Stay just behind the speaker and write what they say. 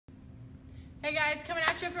Hey guys, coming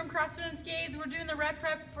at you from CrossFit Unscathed. We're doing the rep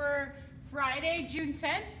prep for Friday, June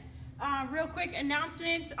 10th. Real quick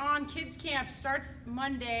announcement on Kids Camp starts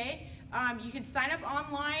Monday. You can sign up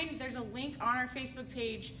online. There's a link on our Facebook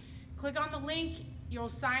page. Click on the link, you'll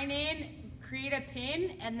sign in, create a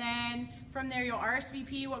pin, and then from there you'll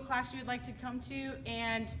RSVP what class you would like to come to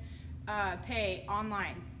and pay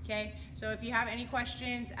online, okay? So if you have any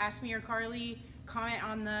questions, ask me or Carly, comment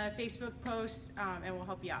on the Facebook post, and we'll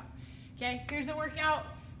help you out. Okay, here's the workout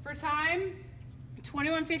for time.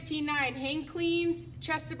 21-15-9, hang cleans,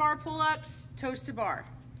 chest to bar pull-ups, toes to bar.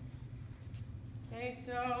 Okay,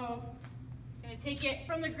 so gonna take it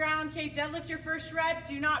from the ground. Okay, deadlift your first rep.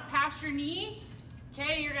 Do not pass your knee.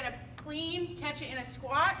 Okay, you're gonna clean, catch it in a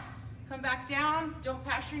squat, come back down, don't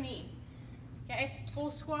pass your knee. Okay,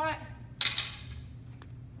 full squat.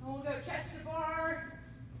 And we'll go chest to bar,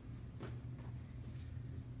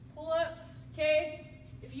 pull-ups, okay?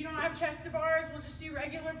 If you don't have chest to bars, we'll just do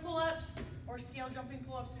regular pull-ups or scale jumping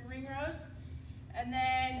pull-ups and ring rows. And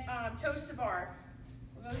then toes to bar.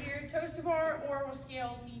 So we'll go here, toes to bar, or we'll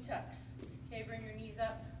scale knee tucks. Okay, bring your knees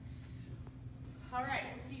up. All right,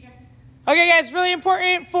 we'll see you guys. Okay guys, really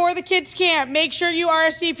important for the kids camp, make sure you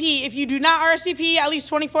RSVP. If you do not RSVP at least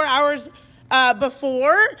 24 hours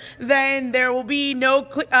before, then there will be no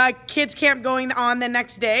kids camp going on the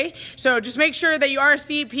next day. So just make sure that you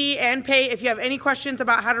RSVP and pay. If you have any questions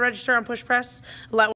about how to register on Push Press, let